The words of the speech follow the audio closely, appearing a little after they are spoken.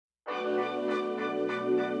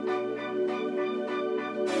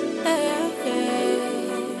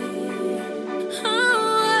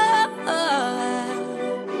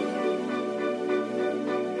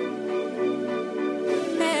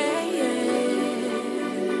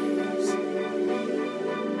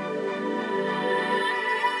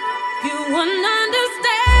wouldn't understand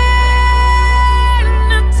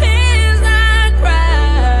the tears I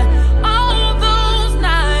cried. All those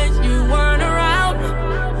nights you weren't around.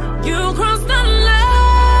 You crossed the line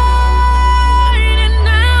and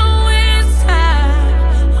now it's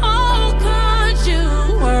time. Oh, 'cause you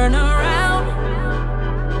weren't around.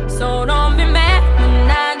 So don't be mad when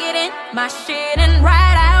I get in my shit and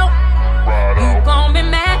ride out. You gon' be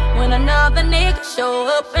mad when another nigga show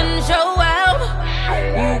up and show